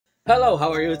Hello,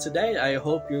 how are you today? I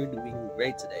hope you're doing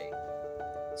great today.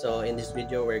 So, in this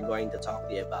video, we're going to talk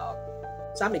to you about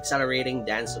some accelerating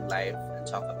dance of life and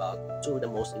talk about two of the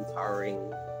most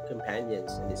empowering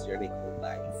companions in this journey called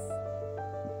life.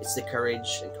 It's the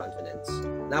courage and confidence.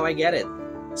 Now, I get it.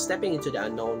 Stepping into the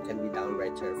unknown can be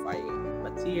downright terrifying,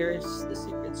 but here's the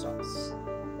secret sauce.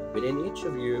 Within each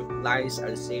of you lies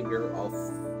the savior of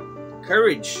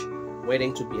courage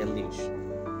waiting to be unleashed.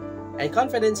 And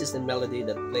confidence is the melody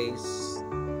that plays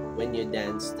when you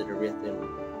dance to the rhythm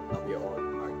of your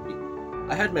own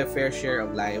heartbeat. I had my fair share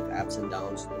of life ups and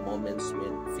downs, the moments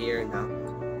when fear knocked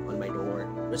on my door,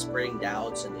 whispering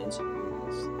doubts and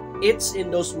insecurities. It's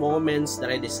in those moments that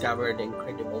I discovered the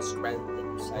incredible strength that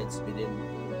resides within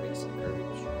embracing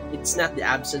courage. It's not the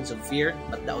absence of fear,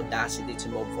 but the audacity to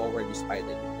move forward despite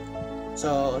it.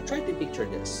 So try to picture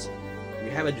this.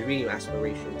 You have a dream,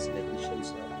 aspirations, and ambitions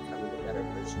of becoming a better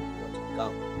person you want to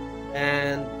become.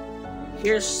 And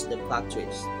here's the plot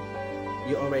twist.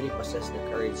 You already possess the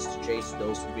courage to chase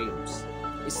those dreams.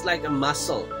 It's like a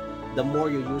muscle. The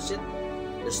more you use it,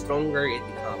 the stronger it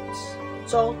becomes.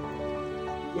 So,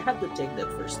 you have to take that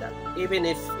first step, even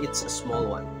if it's a small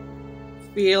one.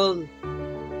 Feel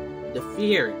the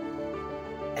fear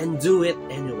and do it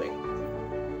anyway.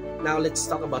 Now, let's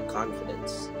talk about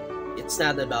confidence. It's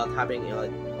not about having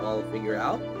it all figured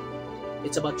out.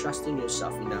 It's about trusting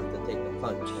yourself enough to take the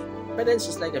plunge. Confidence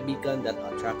is like a beacon that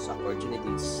attracts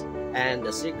opportunities. And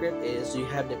the secret is you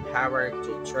have the power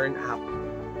to turn up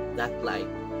that light.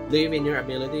 Believe in your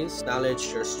abilities, acknowledge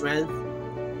your strength,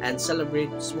 and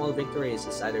celebrate small victories,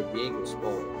 is either big or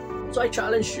small. So I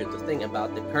challenge you to think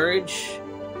about the courage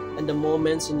and the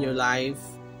moments in your life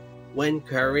when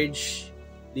courage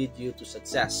lead you to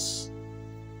success.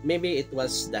 Maybe it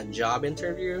was that job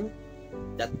interview,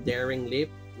 that daring leap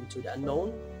into the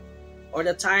unknown, or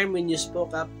the time when you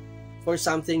spoke up for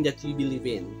something that you believe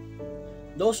in.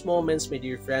 Those moments, my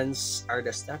dear friends, are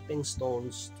the stepping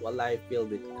stones to a life filled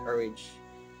with courage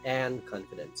and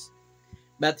confidence.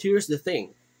 But here's the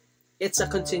thing, it's a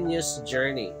continuous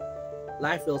journey.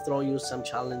 Life will throw you some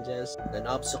challenges and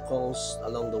obstacles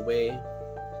along the way,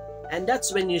 and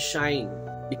that's when you shine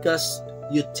because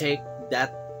you take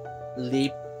that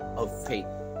leap of faith.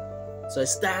 So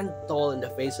stand tall in the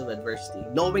face of adversity,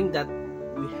 knowing that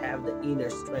we have the inner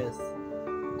strength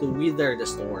to weather the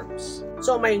storms.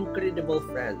 So my incredible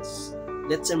friends,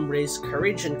 let's embrace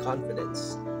courage and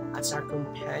confidence as our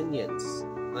companions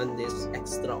on this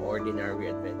extraordinary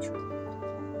adventure.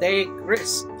 Take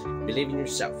risk, believe in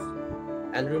yourself,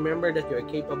 and remember that you are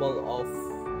capable of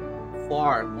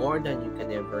far more than you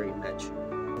can ever imagine.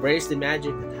 Embrace the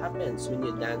magic that happens when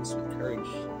you dance with courage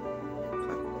and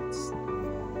confidence.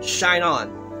 Shine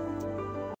on!